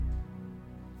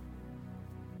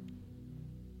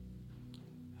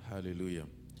Hallelujah.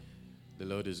 The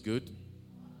Lord is good.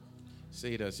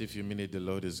 Say it as if you mean it. The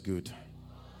Lord is good.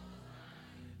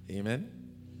 Amen.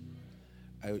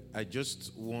 I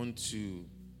just want to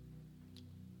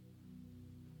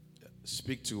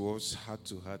speak to us heart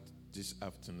to heart this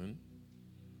afternoon.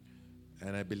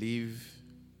 And I believe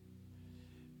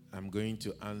I'm going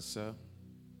to answer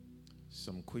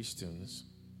some questions.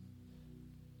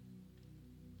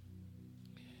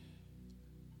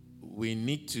 We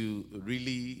need to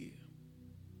really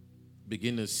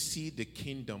begin to see the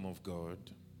kingdom of God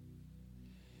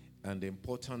and the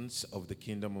importance of the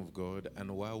kingdom of God and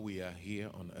why we are here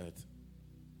on earth.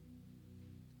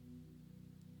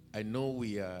 I know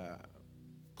we are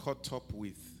caught up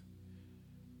with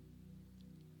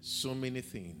so many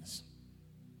things.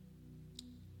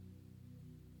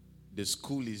 The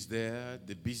school is there,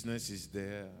 the business is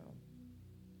there,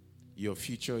 your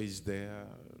future is there,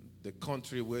 the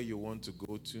country where you want to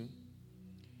go to.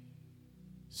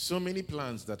 So many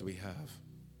plans that we have.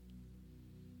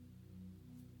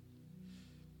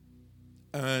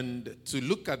 And to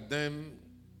look at them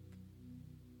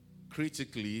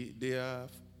critically, they are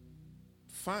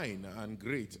fine and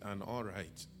great and all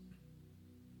right.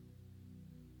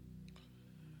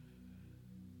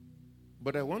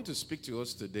 But I want to speak to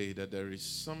us today that there is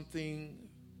something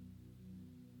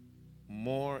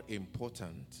more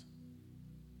important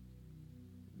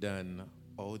than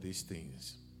all these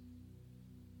things.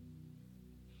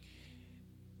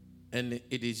 And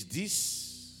it is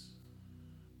this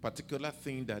particular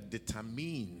thing that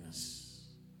determines,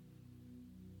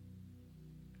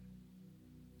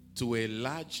 to a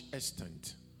large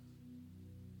extent,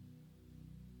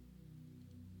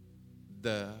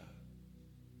 the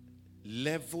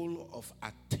level of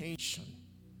attention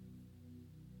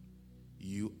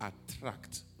you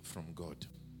attract from God.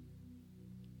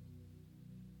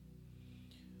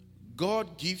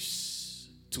 God gives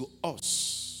to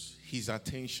us his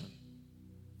attention.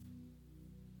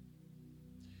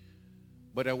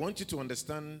 But I want you to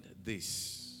understand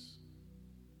this.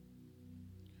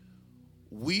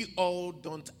 We all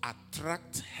don't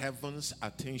attract heaven's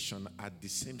attention at the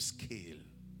same scale.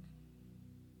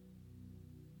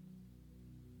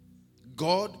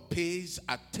 God pays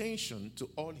attention to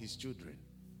all his children.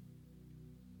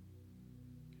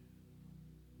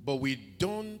 But we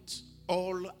don't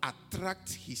all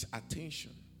attract his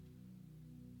attention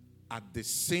at the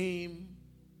same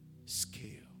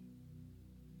scale.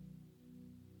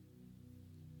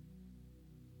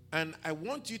 And I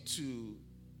want you to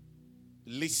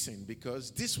listen,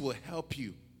 because this will help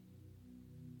you.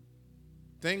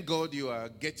 Thank God you are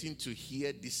getting to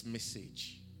hear this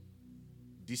message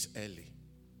this early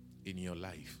in your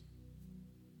life.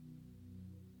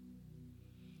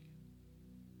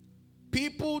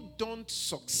 People don't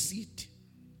succeed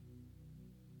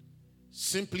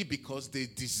simply because they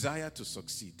desire to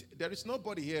succeed. There is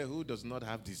nobody here who does not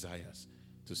have desires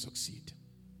to succeed.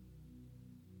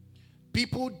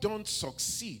 People don't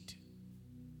succeed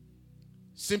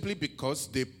simply because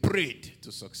they prayed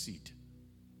to succeed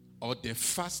or they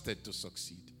fasted to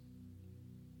succeed.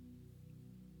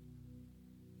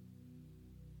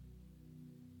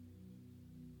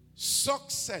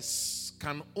 Success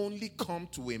can only come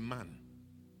to a man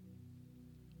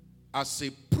as a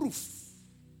proof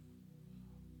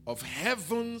of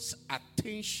heaven's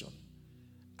attention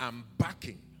and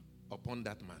backing upon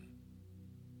that man.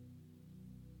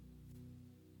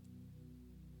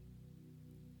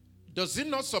 Does it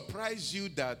not surprise you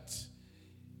that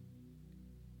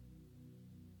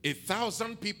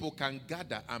 1,000 people can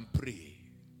gather and pray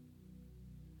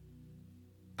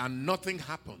and nothing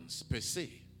happens per se?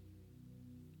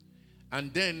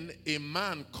 And then a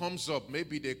man comes up,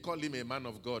 maybe they call him a man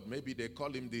of God, maybe they call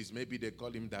him this, maybe they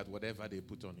call him that, whatever they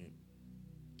put on him,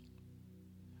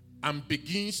 and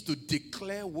begins to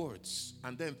declare words,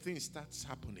 and then things starts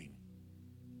happening.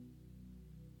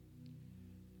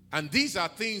 And these are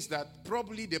things that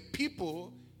probably the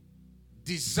people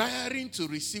desiring to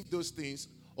receive those things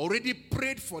already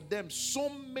prayed for them so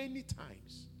many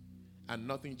times, and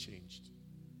nothing changed.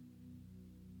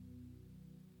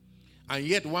 And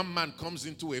yet one man comes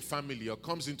into a family or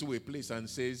comes into a place and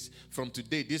says, from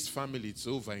today, this family, it's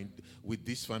over with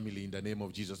this family in the name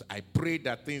of Jesus. I pray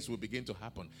that things will begin to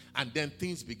happen. And then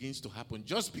things begins to happen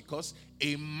just because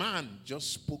a man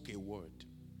just spoke a word.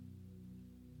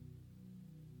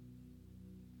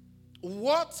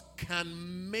 What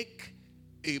can make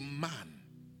a man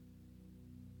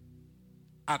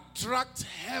attract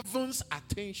heaven's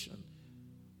attention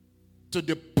to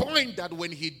the point that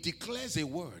when he declares a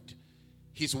word,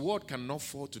 his word cannot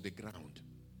fall to the ground?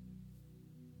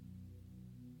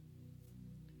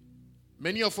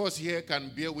 Many of us here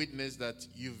can bear witness that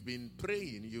you've been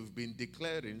praying, you've been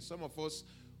declaring. Some of us,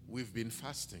 we've been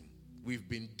fasting. We've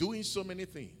been doing so many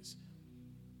things.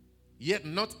 Yet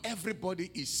not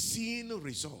everybody is seeing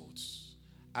results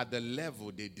at the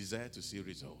level they desire to see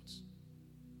results.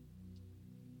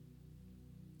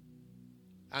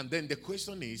 And then the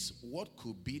question is, what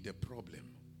could be the problem?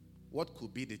 What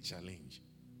could be the challenge?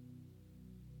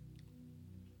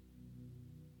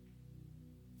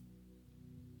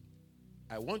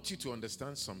 I want you to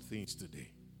understand some things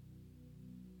today.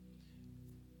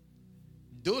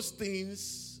 Those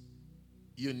things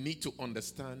you need to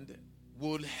understand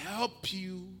will help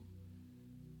you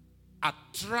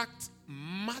attract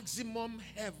maximum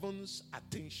heaven's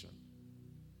attention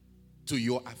to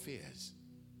your affairs.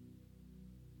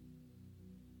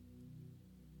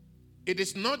 It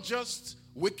is not just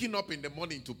waking up in the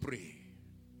morning to pray,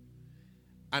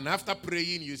 and after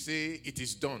praying you say it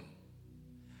is done,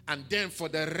 and then for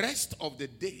the rest of the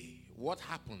day, what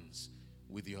happens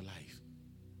with your life?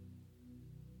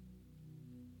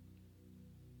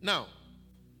 Now,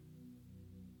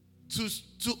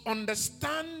 to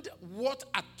understand what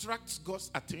attracts God's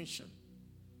attention,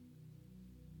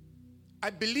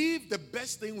 I believe the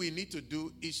best thing we need to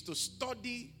do is to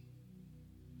study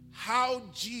how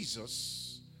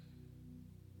Jesus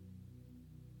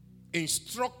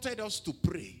instructed us to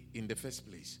pray in the first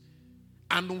place,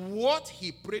 and what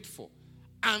he prayed for,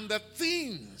 and the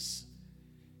things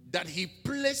that he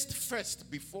placed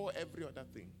first before every other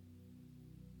thing.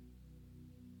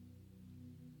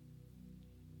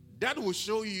 That will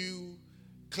show you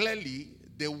clearly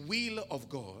the will of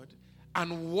God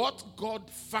and what God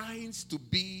finds to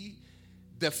be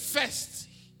the first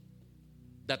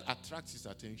that attracts his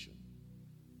attention.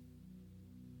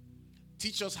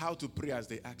 Teach us how to pray as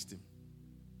they asked him.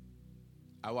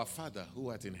 Our Father who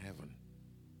art in heaven,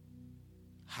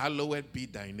 hallowed be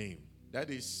thy name.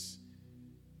 That is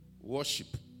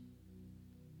worship.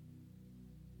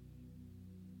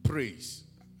 Praise.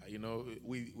 You know,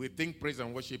 we think praise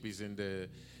and worship is in the,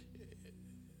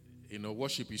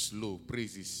 worship is low.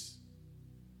 Praise is.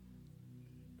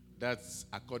 That's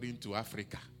according to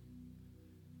African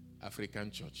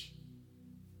church.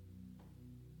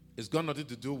 It's got nothing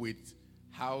to do with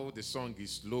how the song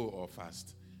is low or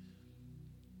fast.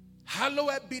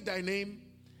 Hallowed be thy name.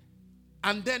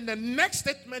 And then the next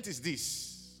statement is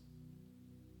this.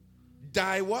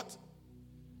 Thy what?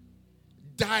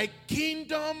 Thy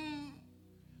kingdom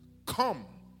come,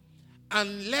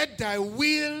 and let thy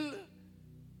will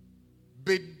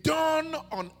be done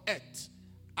on earth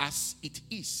as it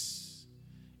is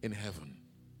in heaven.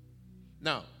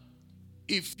 Now,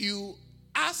 if you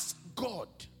ask God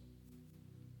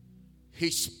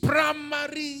his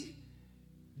primary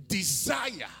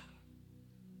desire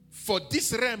for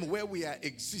this realm where we are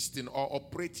existing or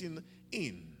operating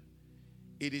in,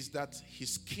 it is that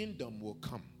his kingdom will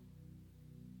come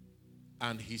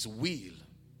and his will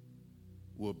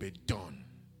be done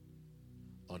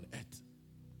on earth.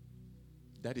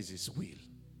 That is his will.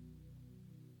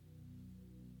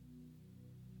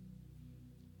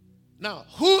 Now,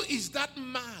 who is that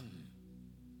man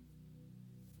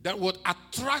that would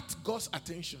attract God's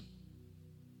attention?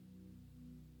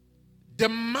 The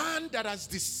man that has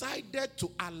decided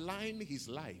to align his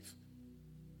life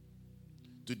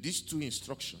to these two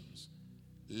instructions.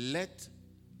 Let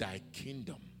thy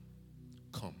kingdom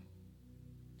come,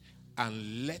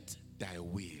 and let thy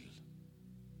will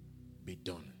be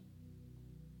done.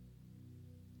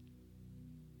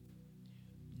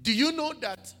 Do you know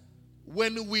that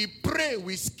when we pray,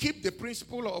 we skip the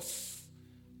principle of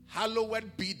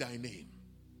hallowed be thy name?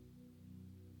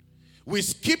 We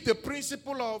skip the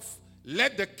principle of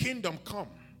let the kingdom come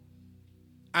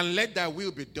and let thy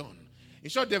will be done. In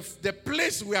short, the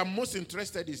place we are most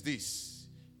interested is this.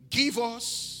 Give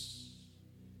us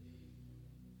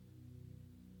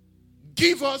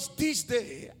this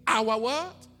day our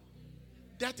word.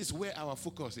 That is where our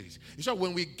focus is. In short,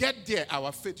 when we get there,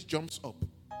 our faith jumps up.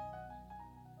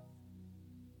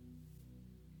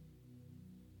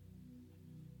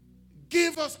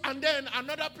 Give us, and then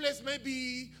another place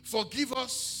maybe forgive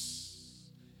us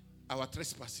our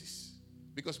trespasses,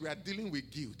 because we are dealing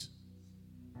with guilt.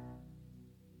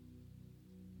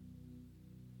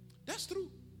 That's true.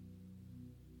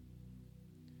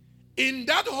 In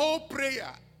that whole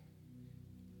prayer,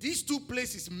 these two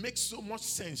places make so much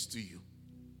sense to you.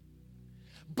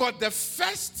 But the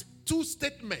first two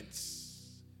statements,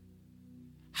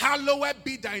 hallowed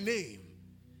be thy name,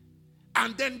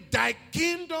 and then thy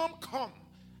kingdom come,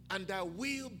 and thy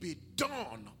will be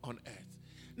done on earth.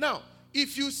 Now,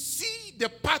 if you see the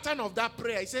pattern of that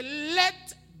prayer, it says,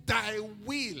 let thy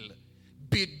will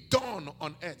be done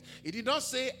on earth. He did not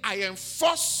say, I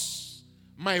enforce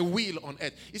my will on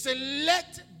earth. He said,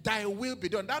 let thy will be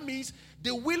done. That means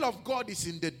the will of God is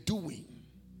in the doing.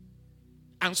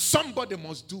 And somebody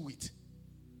must do it.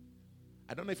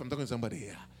 I don't know if I'm talking to somebody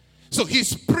here. So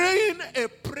he's praying a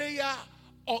prayer,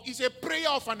 or it's a prayer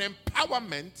of an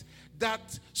empowerment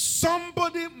that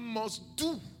somebody must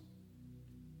do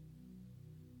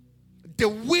the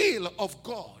will of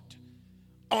God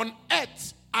on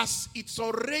earth as it's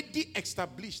already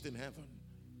established in heaven.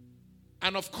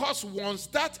 And of course, once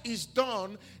that is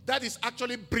done, that is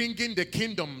actually bringing the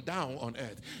kingdom down on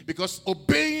earth. Because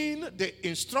obeying the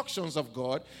instructions of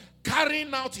God,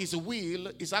 carrying out his will,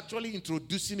 is actually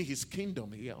introducing his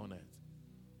kingdom here on earth.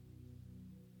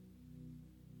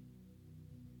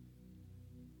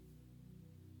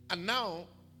 And now,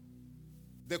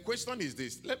 the question is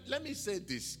this. Let me say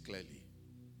this clearly.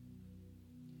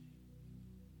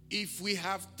 If we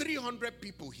have 300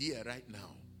 people here right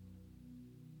now,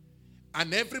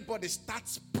 and everybody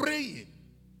starts praying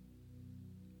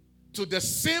to the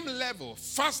same level,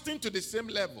 fasting to the same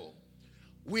level,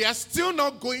 we are still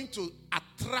not going to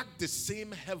attract the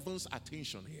same heaven's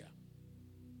attention here.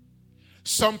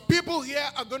 Some people here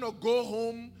are going to go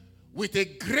home with a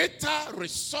greater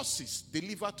resources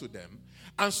delivered to them,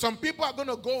 and some people are going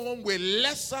to go home with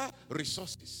lesser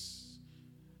resources.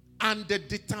 And the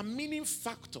determining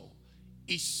factor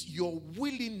is your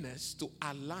willingness to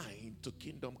align to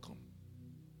kingdom come.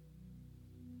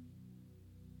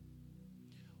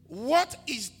 What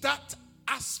is that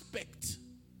aspect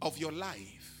of your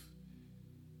life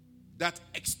that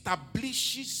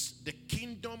establishes the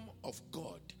kingdom of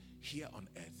God here on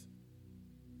earth?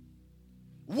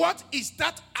 What is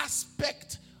that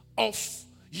aspect of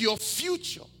your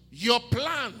future, your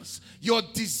plans, your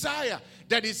desire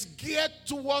that is geared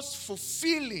towards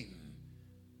fulfilling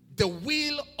the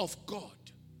will of God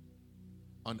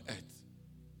on earth?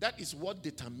 That is what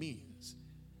determines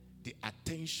the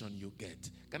attention you get.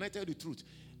 Can I tell you the truth?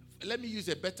 Let me use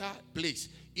a better place.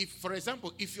 If, for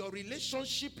example, if your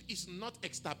relationship is not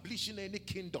establishing any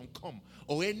kingdom come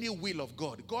or any will of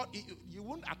God, you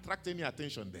won't attract any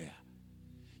attention there.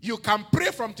 You can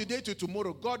pray from today to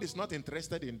tomorrow. God is not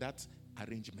interested in that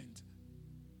arrangement.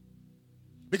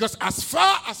 Because as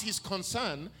far as he's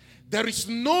concerned, there is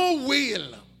no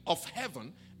will of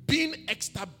heaven being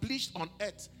established on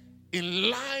earth in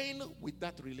line with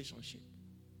that relationship.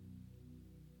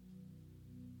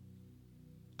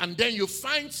 And then you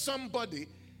find somebody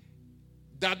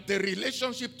that the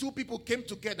relationship, two people came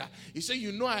together. He said,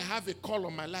 you know I have a call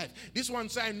on my life. This one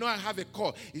said, I know I have a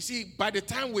call. You see, by the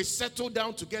time we settle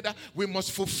down together, we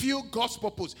must fulfill God's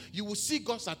purpose. You will see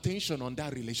God's attention on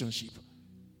that relationship.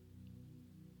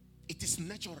 It is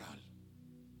natural.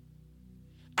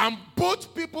 And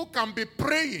both people can be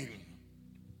praying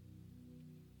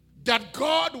that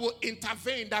God will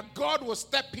intervene, that God will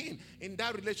step in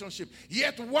that relationship.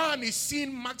 Yet one is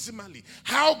seeing maximally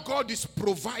how God is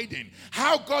providing,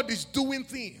 how God is doing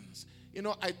things. You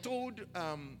know, I told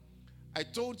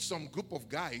some group of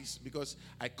guys, because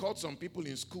I called some people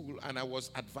in school and I was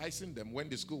advising them when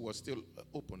the school was still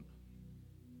open.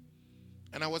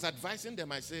 And I was advising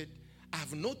them, I said,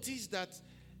 I've noticed that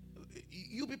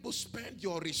you people spend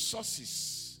your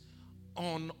resources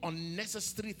on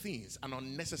unnecessary things and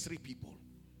unnecessary people.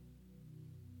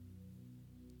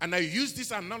 And I use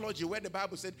this analogy where the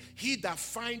Bible said, he that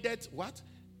findeth what?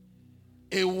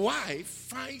 A wife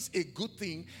finds a good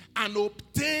thing and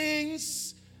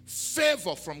obtains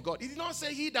favor from God. It did not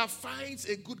say he that finds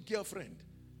a good girlfriend.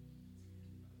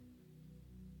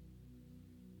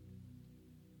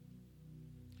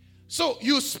 So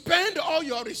you spend all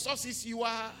your resources, you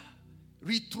are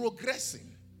retrogressing.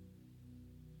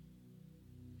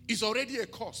 It's already a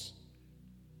cost.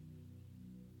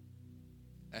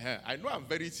 I know I'm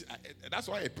very... that's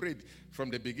why I prayed from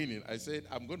the beginning. I said,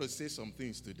 I'm going to say some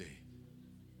things today.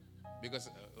 Because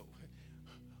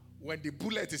when the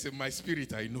bullet is in my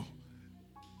spirit, I know.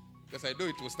 Because I know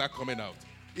it will start coming out.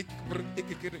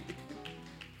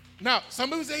 Now, some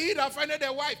people say, he that findeth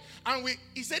a wife. And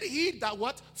he said, he that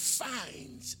what?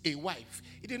 Finds a wife.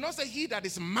 He did not say he that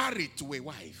is married to a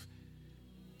wife.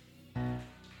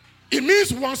 It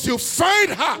means once you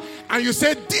find her and you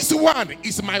say, this one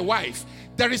is my wife,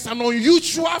 there is an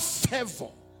unusual favor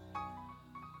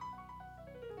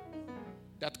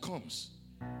that comes.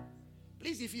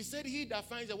 Please, if he said he that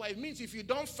finds a wife, it means if you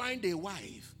don't find a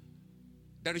wife,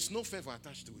 there is no favor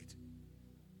attached to it.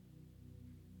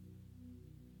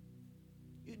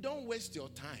 You don't waste your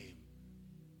time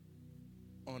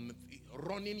on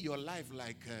running your life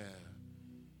like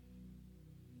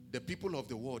the people of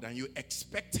the world, and you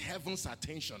expect heaven's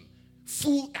attention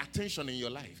full attention in your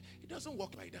life. It doesn't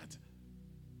work like that.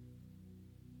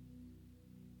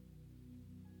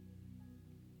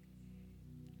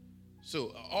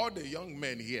 So, all the young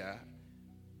men here,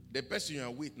 the person you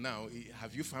are with now,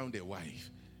 have you found a wife?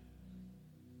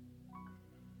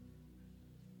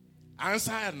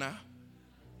 Answer now.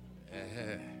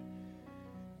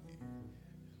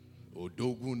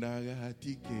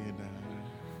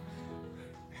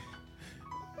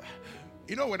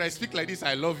 You know, when I speak like this,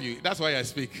 I love you. That's why I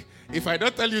speak. If I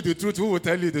don't tell you the truth, who will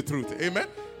tell you the truth? Amen?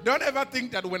 Don't ever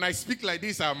think that when I speak like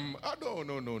this,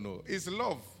 no. It's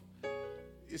love.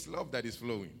 It's love that is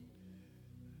flowing.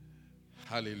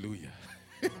 Hallelujah.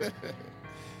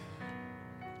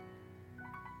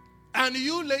 And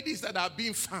you ladies that are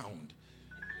being found,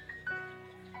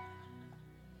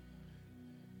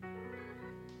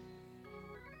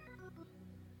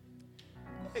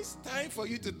 it's time for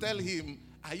you to tell him,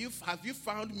 have you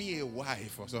found me a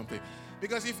wife or something?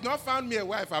 Because if not found me a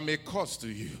wife, I'm a curse to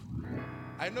you.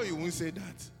 I know you won't say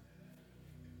that.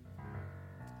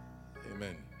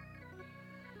 Amen.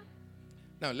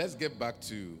 Now let's get back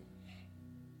to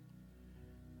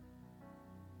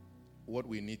what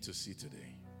we need to see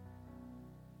today.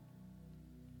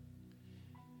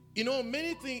 You know,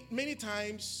 many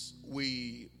times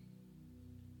we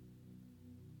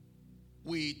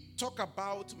talk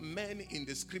about men in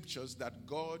the scriptures that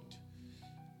God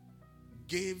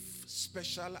gave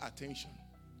special attention.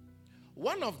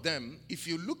 One of them, if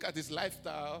you look at his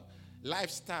lifestyle,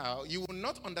 you will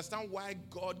not understand why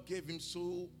God gave him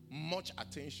so much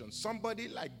attention. Somebody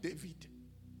like David.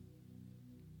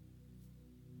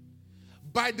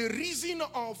 By the reason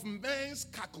of man's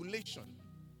calculation,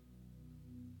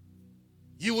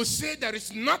 you will say there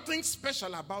is nothing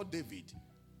special about David.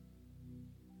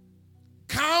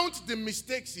 Count the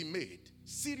mistakes he made,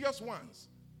 serious ones.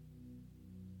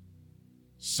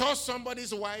 Saw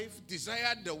somebody's wife,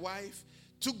 desired the wife,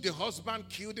 took the husband,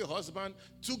 killed the husband,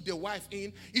 took the wife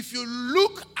in. If you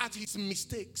look at his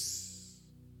mistakes,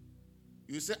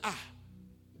 you say,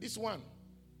 this one.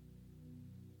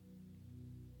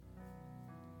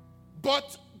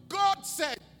 But God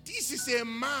said, this is a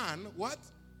man, what?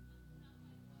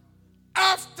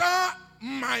 After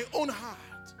my own heart.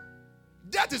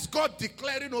 That is God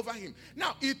declaring over him.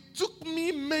 Now, it took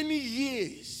me many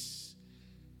years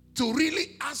to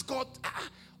really ask God,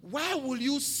 why will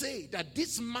you say that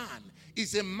this man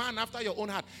is a man after your own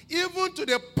heart? Even to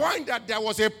the point that there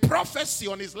was a prophecy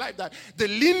on his life that the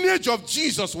lineage of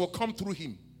Jesus will come through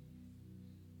him.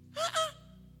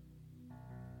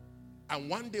 And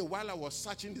one day while I was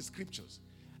searching the scriptures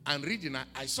and reading,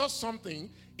 I saw something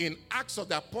in Acts of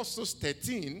the Apostles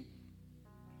 13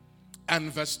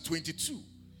 and verse 22.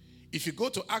 If you go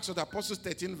to Acts of the Apostles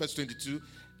 13 verse 22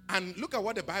 and look at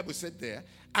what the Bible said there.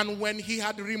 And when he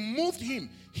had removed him,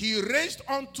 he raised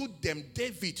unto them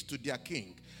David to their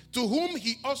king, to whom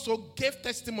he also gave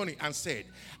testimony and said,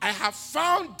 I have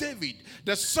found David,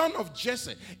 the son of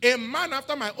Jesse, a man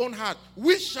after my own heart,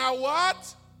 which shall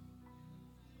what?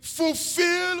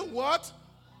 Fulfill what?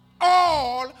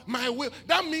 All my will.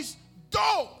 That means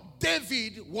though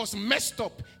David was messed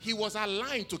up, he was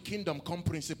aligned to kingdom come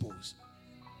principles.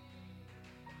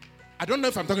 I don't know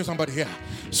if I'm talking to somebody here.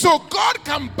 So God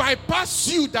can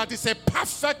bypass you that is a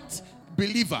perfect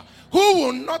believer who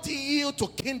will not yield to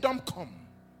kingdom come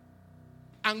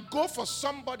and go for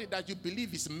somebody that you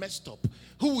believe is messed up,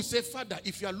 who will say, Father,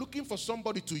 if you are looking for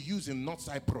somebody to use in North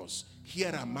Cyprus,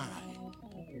 here am I.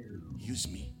 Use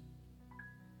me.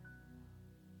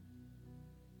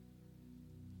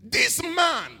 This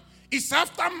man is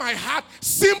after my heart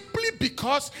simply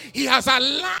because he has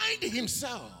aligned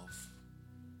himself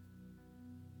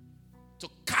to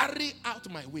carry out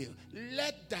my will.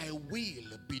 Let thy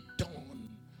will be done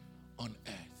on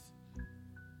earth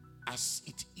as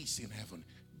it is in heaven.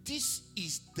 This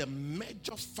is the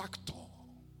major factor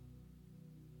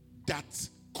that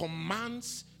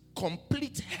commands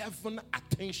complete heaven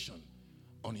attention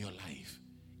on your life.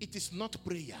 It is not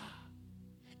prayer.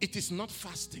 It is not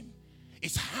fasting.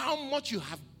 It's how much you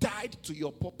have died to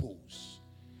your purpose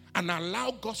and allow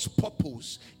God's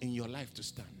purpose in your life to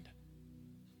stand.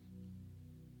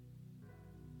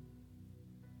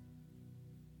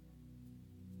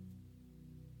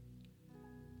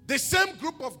 The same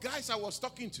group of guys I was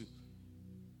talking to,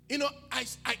 you know,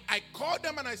 I called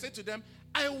them and I said to them,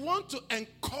 I want to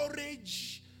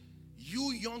encourage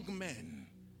you young men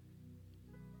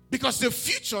because the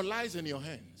future lies in your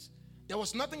hands. There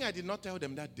was nothing I did not tell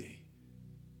them that day.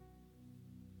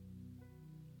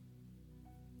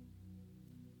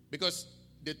 Because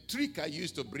the trick I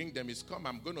used to bring them is, come,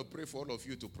 I'm going to pray for all of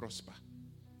you to prosper.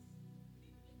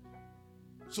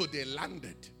 So they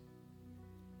landed.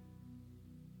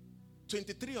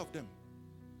 23 of them.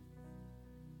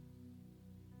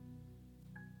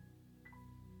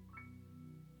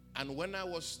 And when I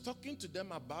was talking to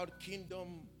them about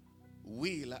kingdom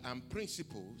will and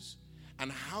principles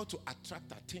and how to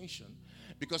attract attention,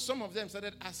 because some of them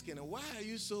started asking, why are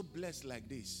you so blessed like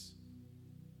this?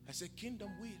 I said, kingdom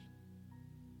will.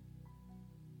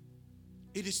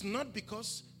 It is not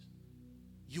because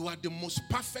you are the most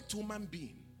perfect human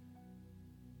being.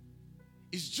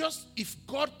 It's just if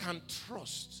God can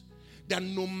trust that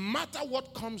no matter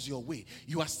what comes your way,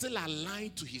 you are still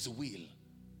aligned to his will,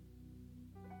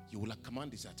 you will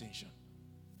command his attention.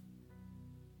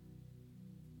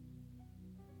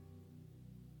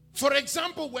 For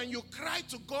example, when you cry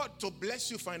to God to bless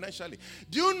you financially,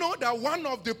 do you know that one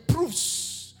of the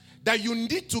proofs that you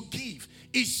need to give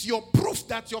is your proof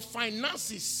that your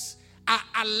finances are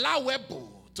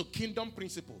allowable to kingdom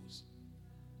principles?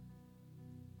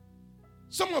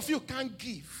 Some of you can't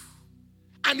give,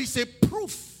 and it's a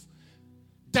proof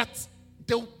that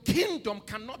the kingdom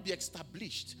cannot be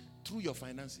established through your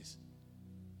finances.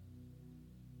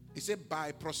 He said,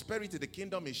 by prosperity the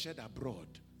kingdom is shed abroad.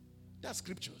 That's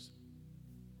scriptures.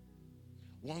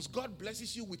 Once God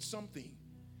blesses you with something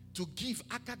to give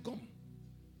akagom,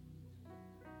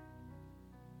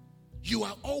 you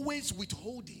are always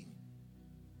withholding.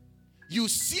 You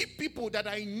see people that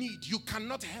are in need, you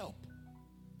cannot help.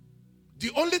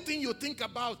 The only thing you think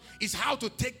about is how to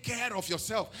take care of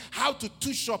yourself, how to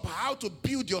touch up, how to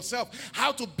build yourself,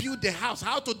 how to build the house,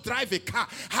 how to drive a car,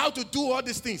 how to do all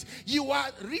these things. You are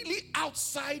really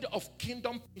outside of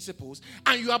kingdom principles,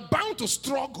 and you are bound to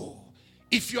struggle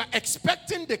if you are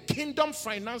expecting the kingdom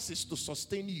finances to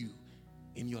sustain you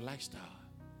in your lifestyle.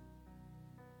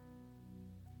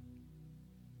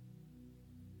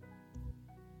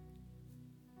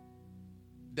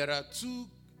 There are two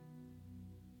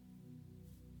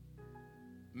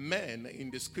men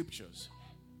in the scriptures.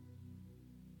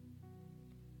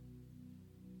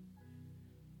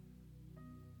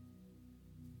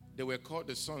 They were called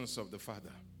the sons of the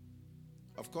Father.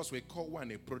 Of course, we call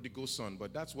one a prodigal son,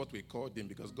 but that's what we called him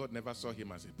because God never saw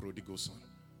him as a prodigal son.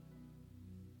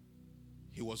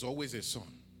 He was always a son.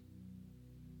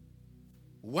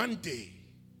 One day,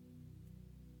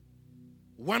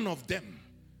 one of them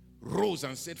rose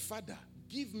and said, Father,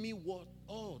 give me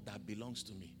all that belongs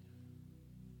to me.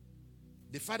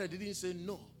 The father didn't say,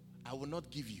 no, I will not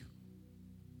give you.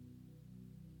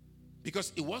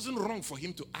 Because it wasn't wrong for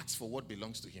him to ask for what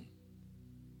belongs to him.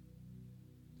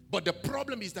 But the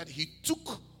problem is that he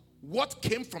took what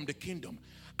came from the kingdom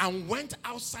and went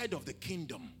outside of the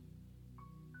kingdom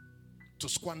to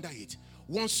squander it.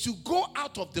 Once you go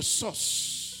out of the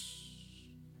source,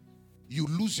 you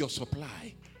lose your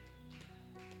supply.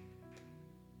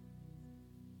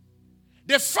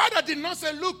 The father did not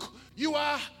say, look, you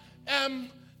are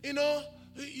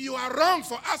wrong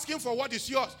for asking for what is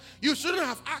yours. You shouldn't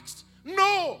have asked.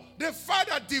 No, the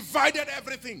father divided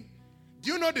everything.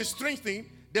 Do you know the strange thing?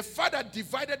 The father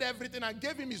divided everything and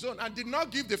gave him his own and did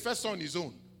not give the first son his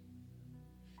own.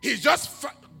 He just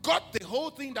got the whole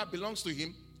thing that belongs to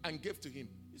him and gave to him.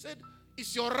 He said,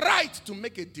 it's your right to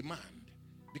make a demand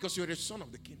because you're a son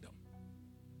of the kingdom.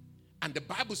 And the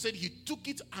Bible said he took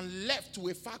it and left to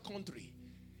a far country.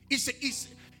 It's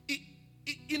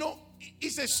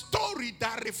a story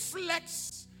that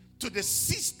reflects to the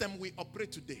system we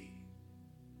operate today.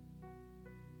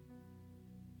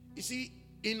 You see,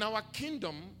 in our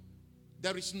kingdom,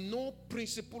 there is no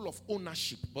principle of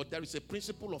ownership, but there is a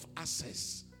principle of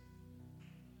access.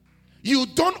 You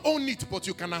don't own it, but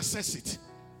you can access it.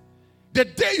 The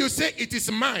day you say it is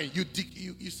mine,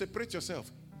 you separate yourself.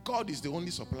 God is the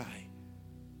only supply.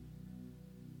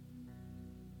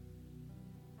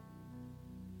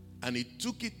 And he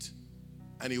took it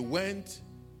and he went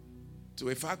to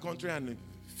a far country and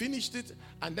finished it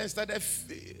and then started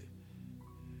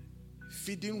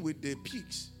feeding with the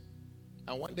pigs.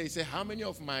 And one day he said, how many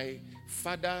of my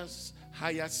father's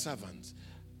hired servants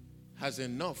has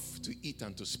enough to eat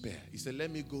and to spare? He said,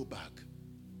 let me go back.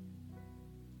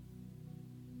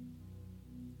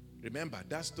 Remember,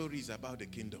 that story is about the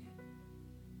kingdom.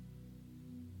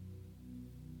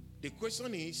 The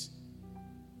question is,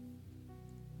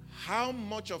 how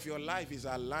much of your life is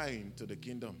aligned to the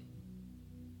kingdom?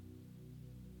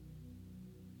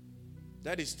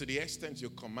 That is to the extent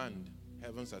you command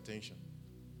heaven's attention.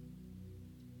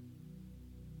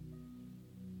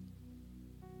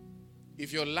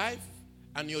 If your life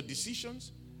and your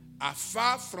decisions are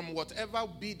far from whatever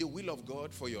be the will of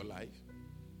God for your life,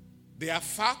 they are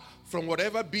far from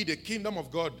whatever be the kingdom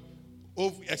of God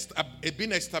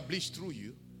being established through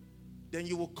you, then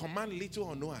you will command little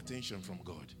or no attention from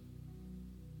God.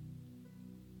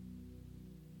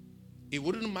 It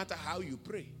wouldn't matter how you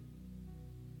pray.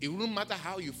 It wouldn't matter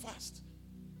how you fast.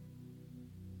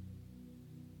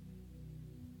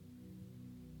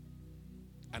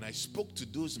 And I spoke to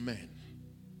those men.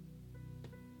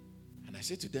 And I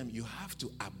said to them, you have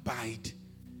to abide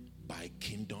by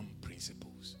kingdom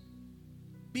principles.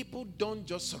 People don't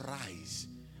just rise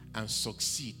and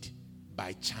succeed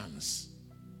by chance.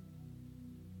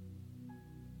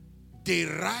 They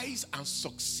rise and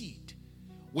succeed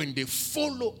when they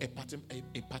follow a pattern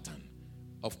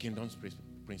of kingdom's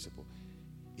principle.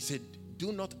 He said,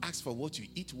 do not ask for what you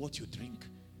eat, what you drink,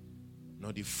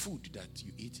 nor the food that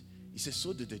you eat. He says,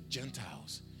 so do the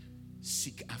Gentiles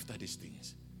seek after these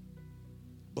things.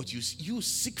 But you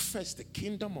seek first the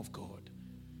kingdom of God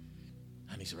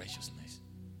and his righteousness.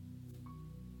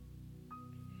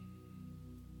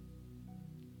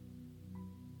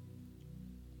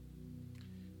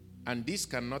 And this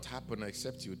cannot happen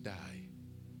except you die.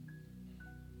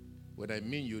 When I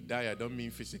mean you die, I don't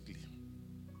mean physically.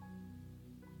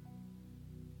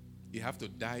 You have to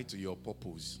die to your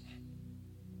purpose.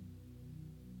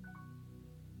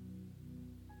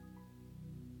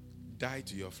 Die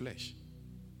to your flesh.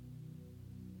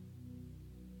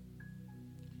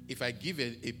 If I give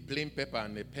a plain paper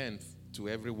and a pen to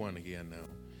everyone here now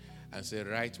and say,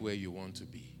 write where you want to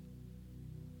be,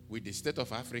 with the state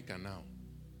of Africa now,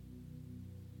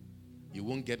 you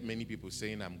won't get many people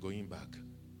saying, I'm going back.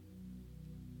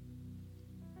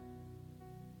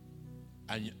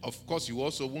 And of course, you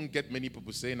also won't get many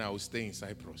people saying, I will stay in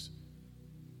Cyprus.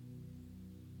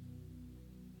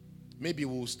 Maybe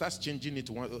we'll start changing it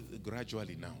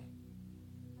gradually now,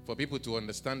 for people to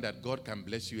understand that God can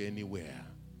bless you anywhere.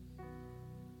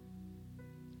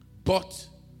 But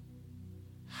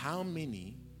how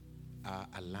many are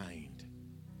aligned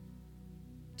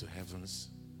to heaven's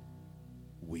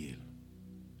will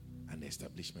and the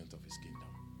establishment of his kingdom?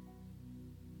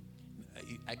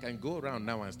 I can go around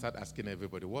now and start asking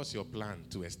everybody, what's your plan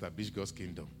to establish God's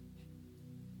kingdom?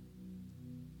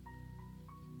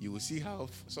 You will see how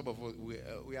some of us,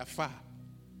 we are far.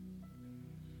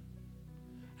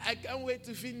 I can't wait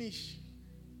to finish.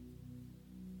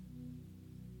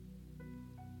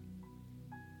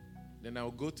 Then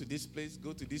I'll go to this place,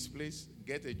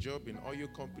 get a job in oil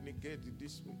company, get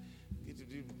this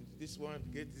one,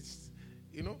 get this,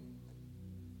 you know.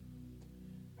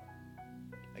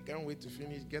 I can't wait to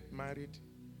finish, get married,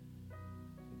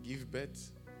 give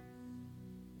birth,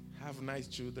 have nice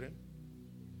children.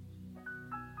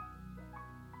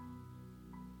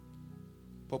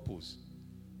 Purpose.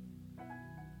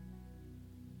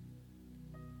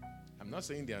 I'm not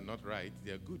saying they are not right,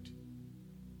 they are good.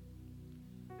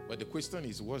 But the question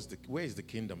is, where is the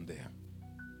kingdom there?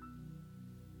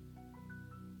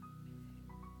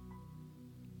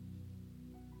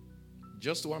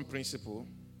 Just one principle,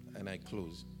 and I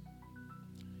close.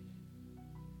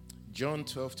 John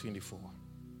 12:24.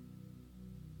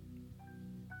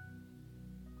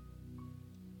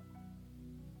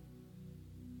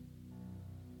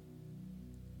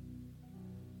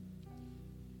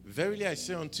 Verily I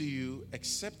say unto you,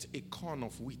 except a corn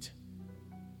of wheat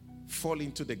fall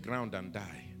into the ground and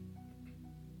die,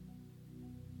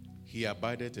 he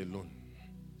abideth alone.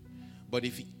 But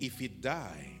if it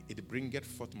die, it bringeth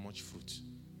forth much fruit.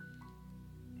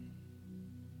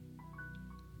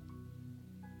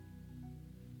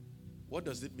 What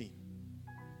does it mean?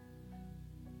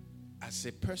 As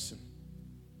a person,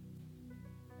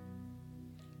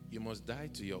 you must die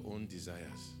to your own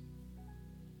desires.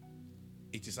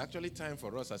 It is actually time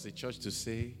for us as a church to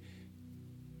say,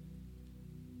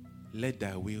 let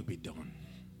thy will be done.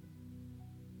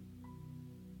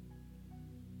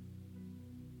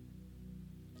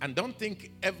 And don't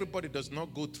think everybody does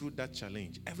not go through that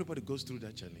challenge. Everybody goes through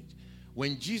that challenge.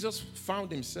 When Jesus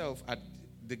found himself at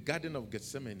the Garden of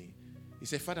Gethsemane, he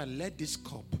said, Father, let this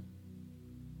cup.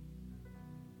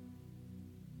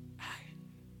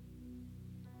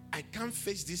 I can't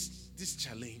face these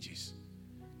challenges.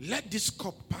 Let this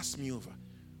cup pass me over.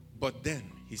 But then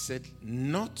he said,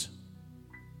 not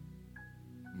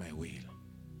my will.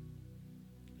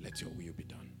 Let your will be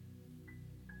done.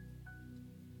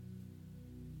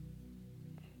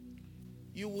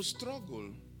 You will struggle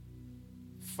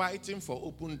fighting for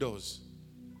open doors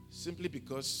simply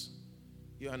because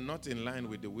you are not in line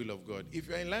with the will of God. If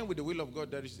you are in line with the will of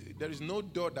God, there is no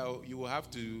door that you will have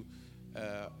to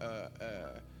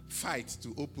fight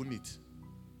to open it.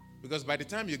 Because by the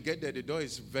time you get there, the door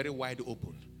is very wide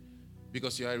open.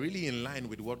 Because you are really in line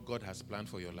with what God has planned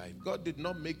for your life. God did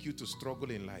not make you to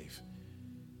struggle in life.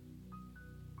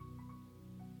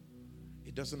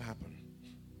 It doesn't happen.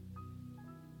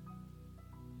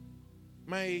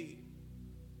 My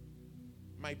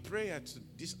prayer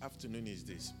this afternoon is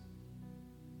this.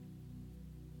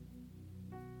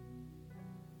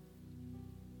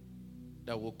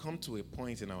 That we'll come to a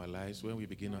point in our lives when we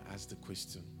begin to ask the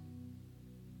question,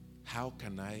 how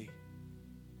can I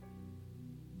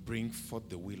bring forth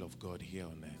the will of God here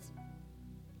on earth?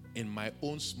 In my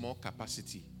own small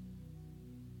capacity,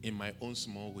 in my own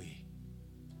small way.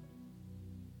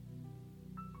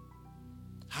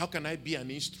 How can I be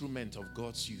an instrument of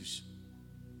God's use?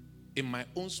 In my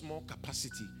own small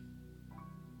capacity,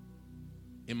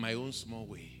 in my own small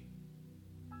way.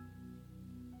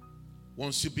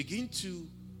 Once you begin to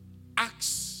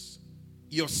ask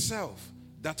yourself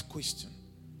that question,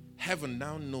 heaven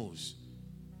now knows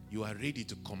you are ready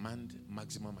to command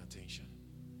maximum attention.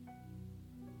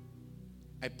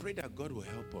 I pray that God will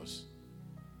help us,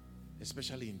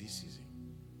 especially in this season.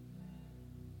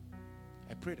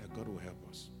 I pray that God will help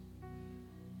us.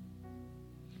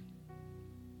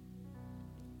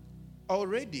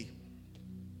 Already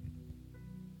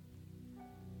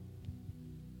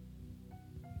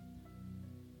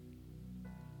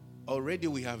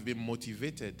we have been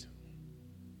motivated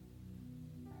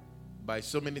by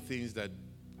so many things that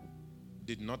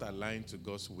did not align to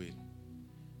God's will.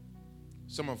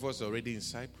 Some of us are already in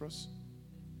Cyprus,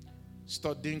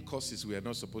 studying courses we are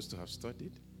not supposed to have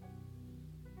studied.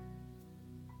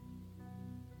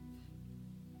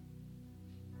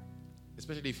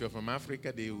 Especially if you're from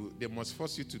Africa, they must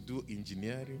force you to do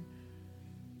engineering,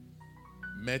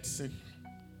 medicine,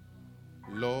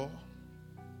 law.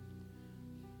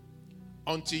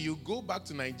 Until you go back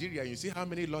to Nigeria, you see how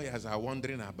many lawyers are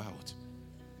wandering about.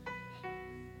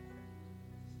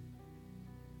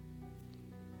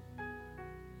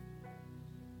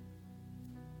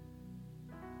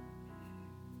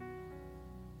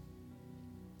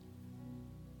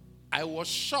 I was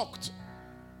shocked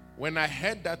when I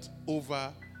heard that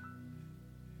over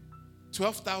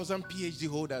 12,000 PhD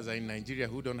holders are in Nigeria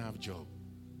who don't have a job.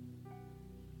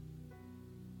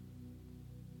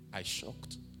 I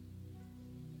shocked.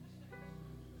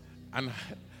 And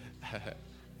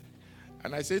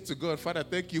I said to God, Father,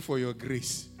 thank you for your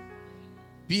grace.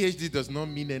 PhD does not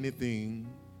mean anything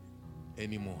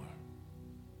anymore.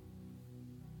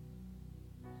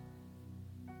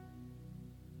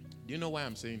 Do you know why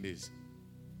I'm saying this?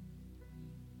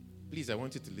 Please, I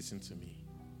want you to listen to me.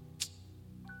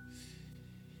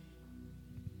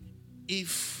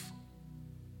 If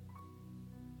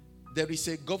there is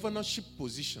a governorship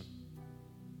position,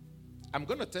 I'm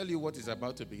going to tell you what is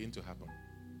about to begin to happen.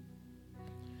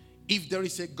 If there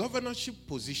is a governorship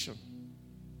position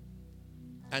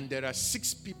and there are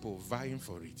 6 people vying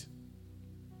for it,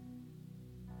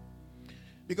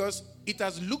 because it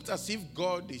has looked as if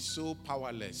God is so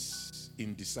powerless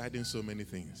in deciding so many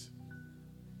things.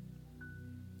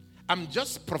 I'm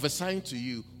just prophesying to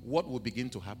you what will begin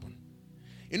to happen.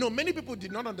 You know, many people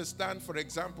did not understand, for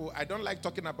example, I don't like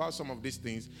talking about some of these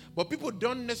things, but people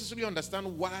don't necessarily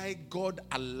understand why God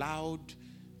allowed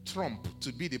Trump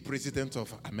to be the president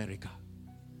of America.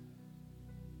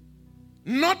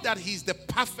 Not that he's the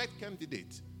perfect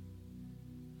candidate,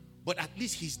 but at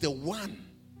least he's the one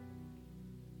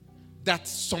that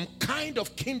some kind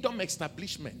of kingdom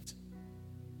establishment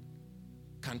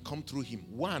can come through him.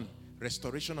 One,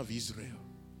 restoration of Israel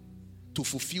to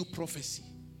fulfill prophecy.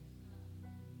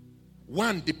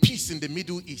 One, the peace in the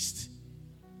Middle East,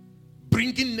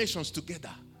 bringing nations together.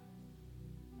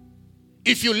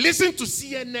 If you listen to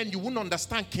CNN, you won't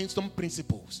understand kingdom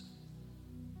principles.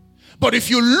 But if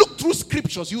you look through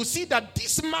scriptures, you will see that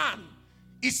this man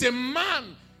is a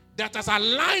man that has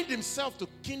aligned himself to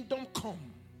kingdom come.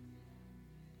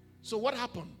 So what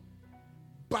happened?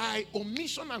 By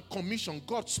omission and commission,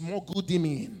 God smuggled him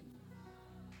in.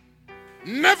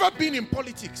 Never been in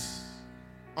politics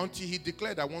until he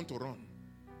declared, I want to run.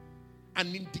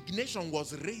 And indignation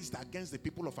was raised against the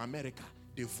people of America.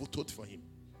 They voted for him.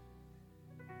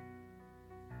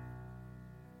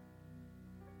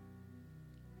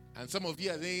 And some of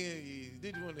you are saying, he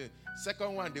did want the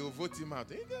second one, they will vote him out.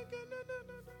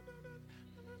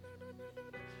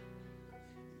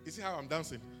 You see how I'm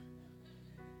dancing?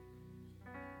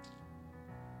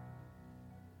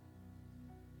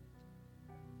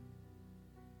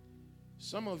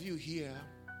 Some of you here,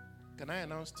 can I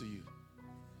announce to you,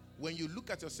 when you look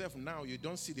at yourself now, you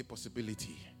don't see the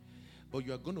possibility, but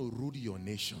you are going to rule your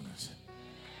nations.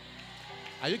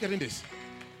 Are you getting this?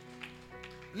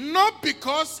 Not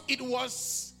because it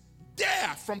was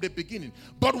there from the beginning,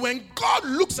 but when God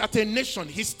looks at a nation,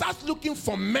 he starts looking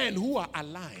for men who are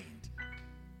aligned.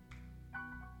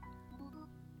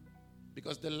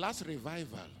 Because the last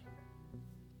revival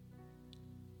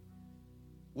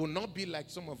will not be like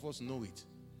some of us know it.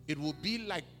 It will be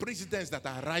like presidents that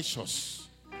are righteous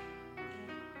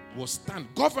will stand,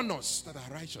 governors that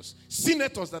are righteous,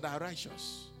 senators that are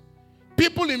righteous,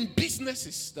 people in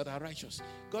businesses that are righteous.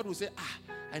 God will say,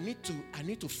 I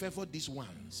need to favor these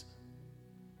ones.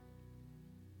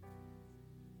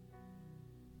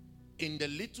 In the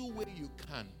little way you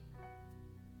can,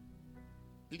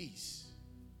 please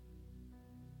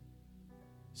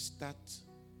start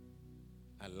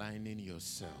aligning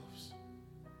yourselves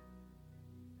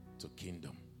to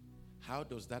kingdom. How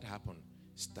does that happen?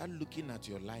 Start looking at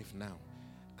your life now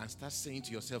and start saying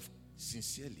to yourself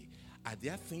sincerely, are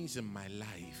there things in my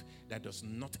life that does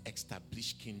not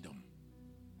establish kingdom?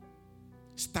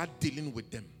 Start dealing with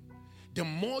them. The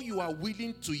more you are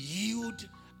willing to yield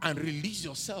and release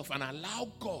yourself and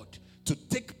allow God to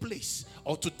take place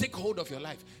or to take hold of your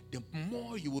life, the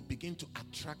more you will begin to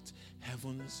attract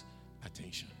heaven's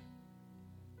attention.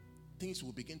 Things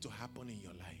will begin to happen in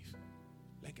your life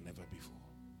like never before.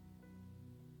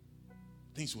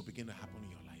 Things will begin to happen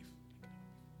in your life.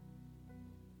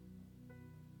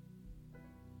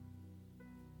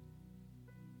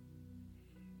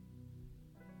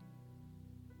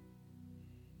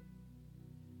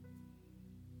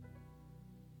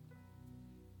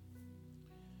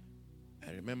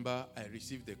 I remember I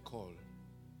received a call.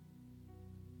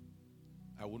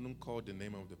 I wouldn't call the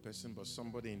name of the person, but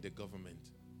somebody in the government.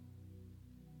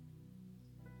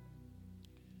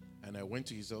 And I went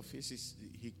to his office.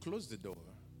 He closed the door.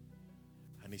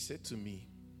 And he said to me,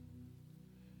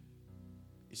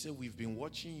 he said, we've been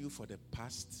watching you for the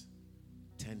past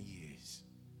 10 years.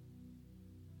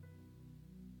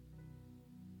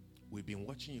 We've been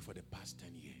watching you for the past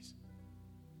 10 years.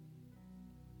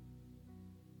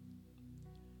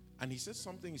 And he said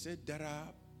something. He said, there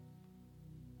are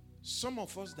some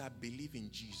of us that believe in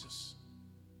Jesus,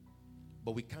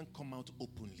 but we can't come out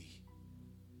openly.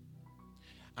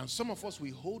 And some of us, we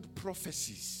hold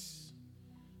prophecies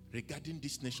regarding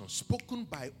this nation, spoken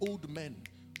by old men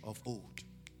of old.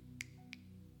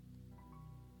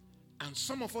 And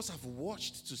some of us have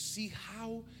watched to see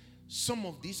how some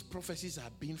of these prophecies are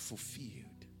being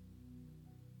fulfilled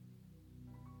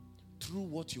through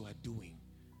what you are doing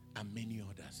and many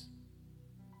others.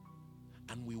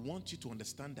 And we want you to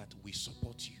understand that we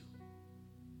support you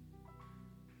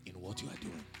in what you are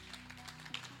doing.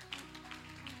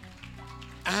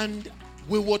 And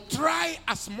we will try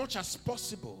as much as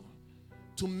possible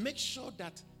to make sure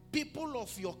that people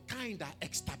of your kind are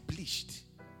established,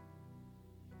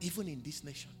 even in this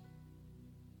nation.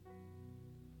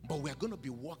 But we are going to be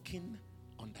working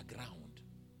on the ground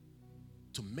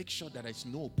to make sure that there is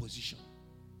no opposition.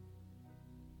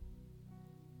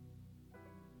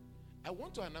 I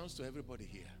want to announce to everybody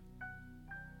here,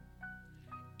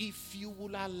 if you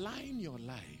will align your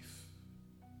life,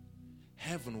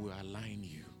 heaven will align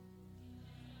you.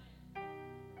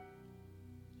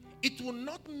 It will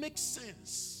not make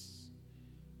sense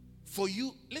for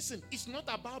you. Listen, it's not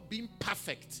about being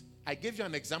perfect. I gave you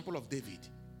an example of David.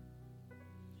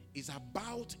 It's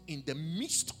about in the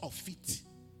midst of it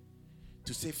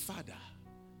to say, Father,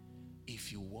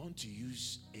 if you want to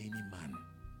use any man,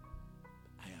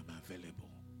 I am available.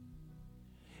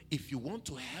 If you want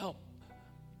to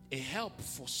help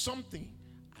for something,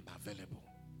 I'm available.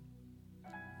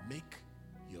 Make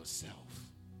yourself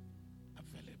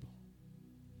available.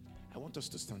 I want us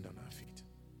to stand on our feet.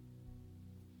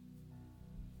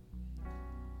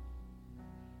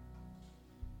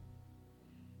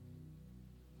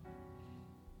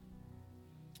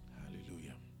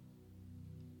 Hallelujah.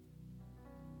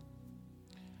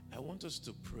 I want us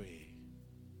to pray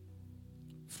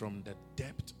from the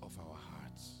depth of our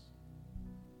hearts.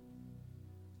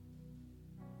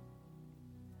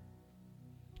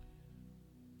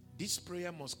 This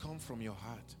prayer must come from your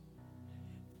heart.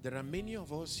 There are many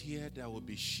of us here that will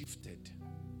be shifted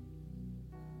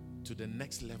to the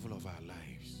next level of our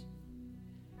lives,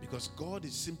 because God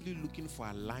is simply looking for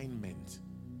alignment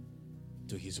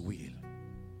to His will.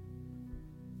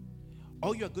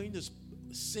 All you are going to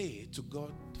say to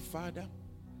God, Father,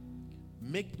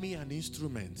 make me an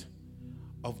instrument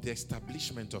of the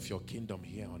establishment of your kingdom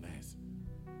here on earth.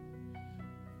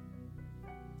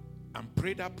 And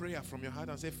pray that prayer from your heart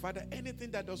and say, Father,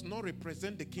 anything that does not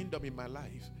represent the kingdom in my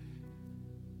life,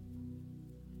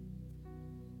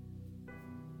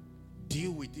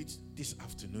 deal with it this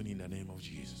afternoon in the name of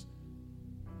Jesus.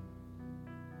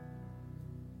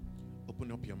 Open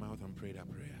up your mouth and pray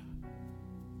that prayer.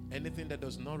 Anything that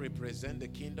does not represent the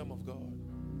kingdom of God,